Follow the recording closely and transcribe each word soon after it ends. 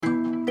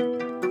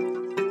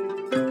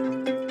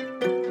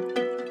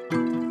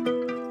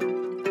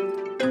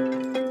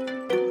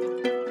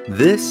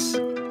This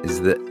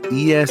is the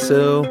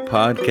ESO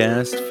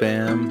Podcast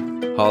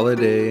Fam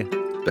Holiday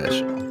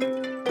Special.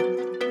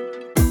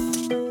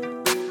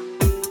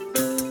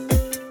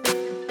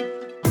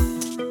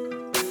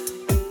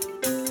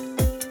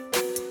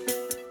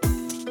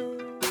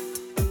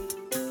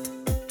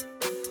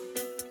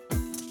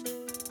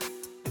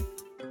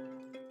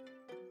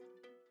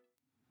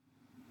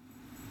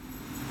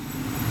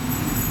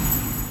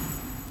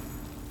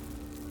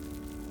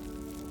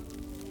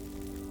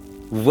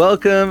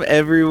 Welcome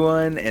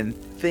everyone, and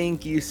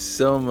thank you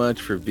so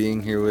much for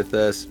being here with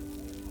us.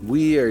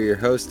 We are your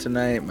hosts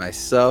tonight,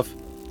 myself,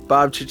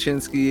 Bob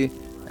Chichinski,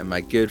 and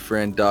my good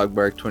friend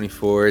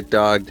Dogbark24.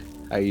 Dog,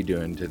 how you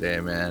doing today,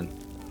 man?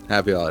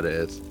 Happy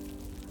holidays.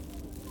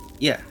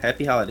 Yeah,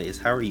 happy holidays.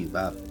 How are you,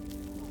 Bob?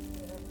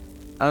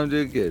 I'm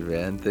doing good,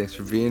 man. Thanks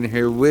for being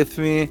here with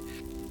me.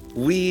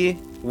 We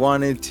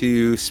wanted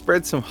to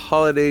spread some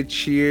holiday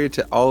cheer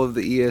to all of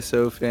the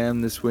ESO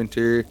fam this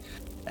winter,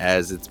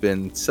 as it's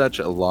been such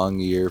a long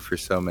year for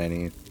so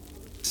many.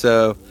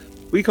 So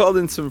we called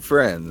in some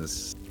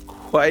friends,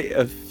 quite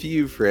a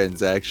few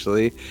friends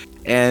actually,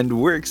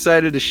 and we're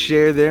excited to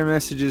share their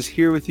messages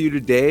here with you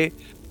today,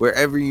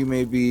 wherever you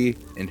may be,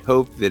 and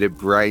hope that it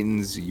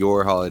brightens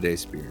your holiday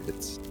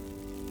spirits.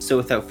 So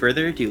without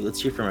further ado,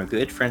 let's hear from our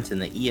good friends in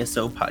the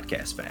ESO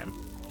Podcast Fam.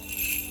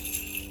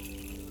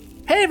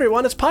 Hey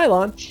everyone, it's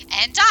Pylon.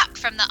 And Doc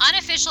from the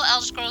unofficial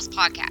Elder Scrolls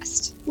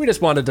podcast. We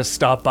just wanted to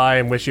stop by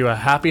and wish you a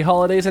happy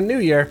holidays and New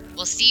Year.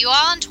 We'll see you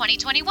all in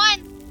 2021.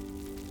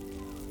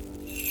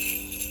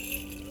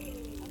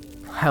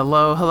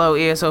 Hello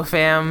ESO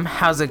fam.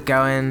 How's it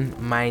going?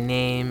 My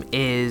name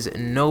is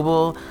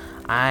Noble.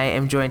 I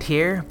am joined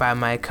here by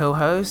my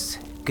co-host,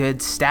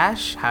 Good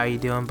Stash. How are you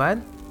doing,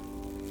 bud?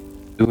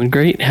 Doing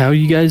great. How are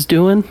you guys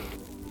doing?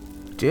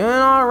 Doing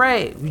all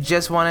right. We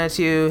just wanted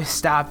to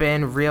stop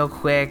in real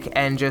quick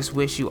and just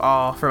wish you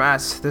all, from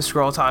us, the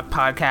Scroll Talk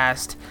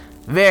podcast,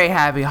 very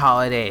happy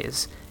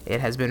holidays. It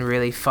has been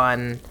really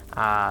fun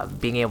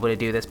being able to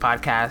do this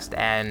podcast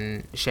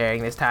and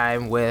sharing this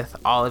time with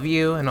all of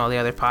you and all the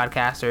other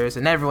podcasters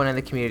and everyone in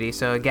the community.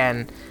 So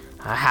again,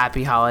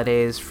 happy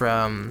holidays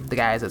from the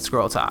guys at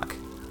Scroll Talk.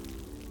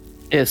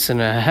 Yes, and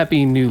a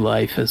happy new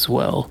life as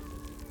well.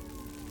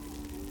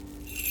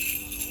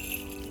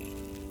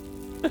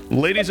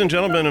 Ladies and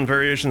gentlemen and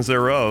variations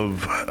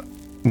thereof,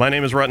 my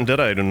name is Rotten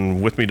Deadite,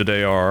 and with me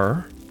today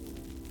are...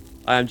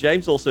 I am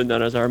James, also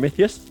known as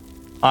Aramithius.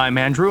 I'm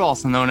Andrew,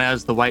 also known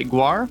as the White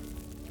Guar.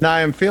 And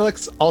I am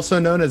Felix, also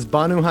known as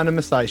Banu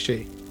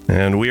Hanamasaishi.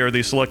 And we are the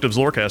Selectives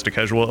Lorecast, a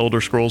casual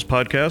Elder Scrolls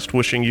podcast,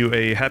 wishing you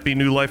a happy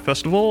New Life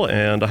Festival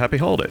and a happy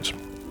holidays.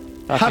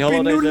 Happy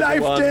holidays, New Life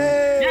everyone.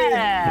 Day!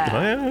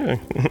 Yeah!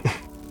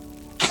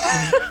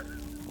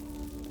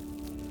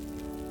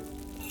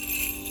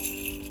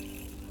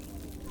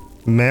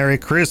 Merry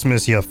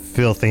Christmas, you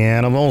filthy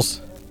animals.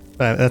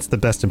 That's the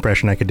best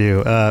impression I could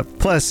do.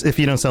 Plus, if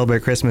you don't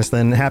celebrate Christmas,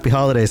 then happy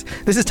holidays.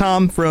 This is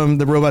Tom from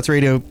the Robots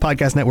Radio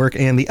Podcast Network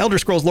and the Elder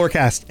Scrolls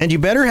Lorecast. And you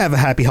better have a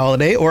happy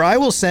holiday, or I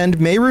will send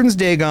Mehrunes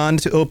Dagon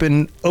to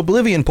open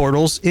Oblivion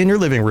portals in your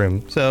living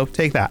room. So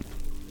take that.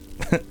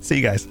 See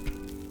you guys.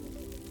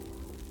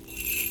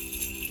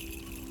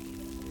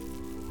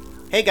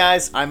 Hey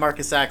guys, I'm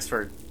Marcus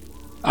Axford.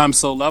 I'm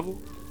So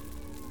Level.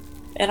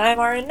 And I'm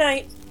Aaron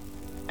Knight.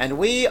 And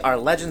we are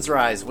Legends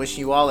Rise, wishing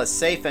you all a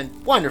safe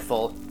and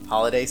wonderful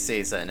holiday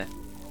season.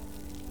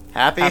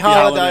 Happy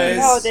holidays!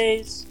 Happy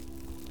holidays!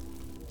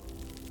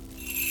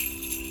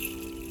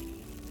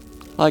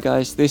 Hi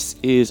guys, this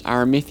is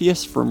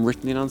Aramithius from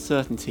Written in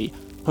Uncertainty.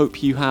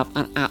 Hope you have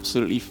an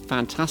absolutely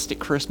fantastic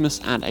Christmas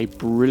and a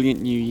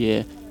brilliant New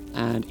Year.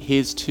 And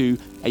here's to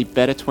a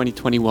better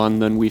 2021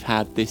 than we've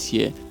had this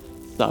year.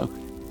 So,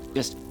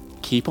 just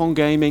keep on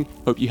gaming,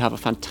 hope you have a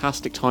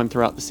fantastic time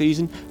throughout the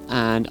season,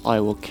 and I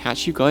will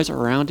catch you guys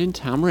around in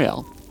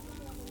Tamriel.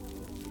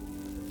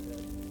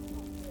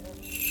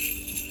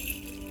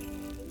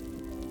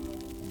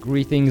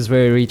 Greetings,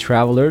 weary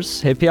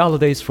travelers. Happy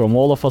holidays from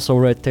all of us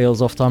over at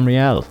Tales of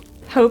Tamriel.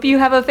 Hope you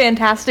have a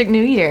fantastic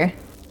new year.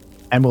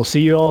 And we'll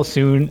see you all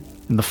soon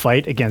in the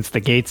fight against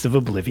the gates of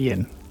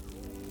Oblivion.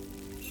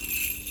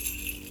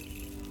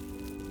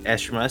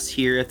 As from us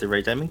here at the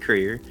Red Diamond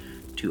Courier,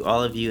 to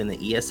all of you in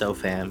the ESO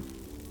fam,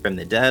 from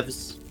the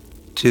devs,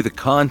 to the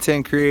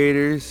content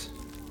creators,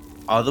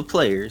 all the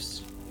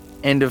players,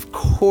 and of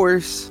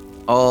course,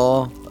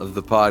 all of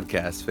the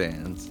podcast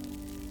fans.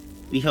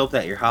 we hope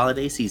that your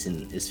holiday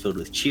season is filled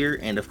with cheer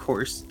and, of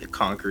course, the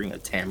conquering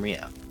of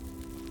Tamriel.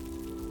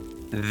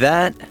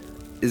 That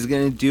is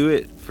going to do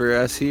it for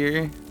us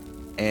here,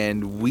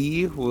 and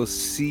we will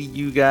see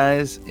you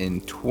guys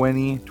in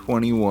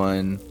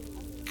 2021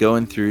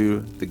 going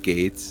through the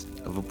gates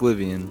of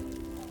Oblivion.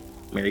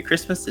 Merry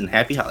Christmas and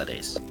Happy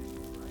Holidays.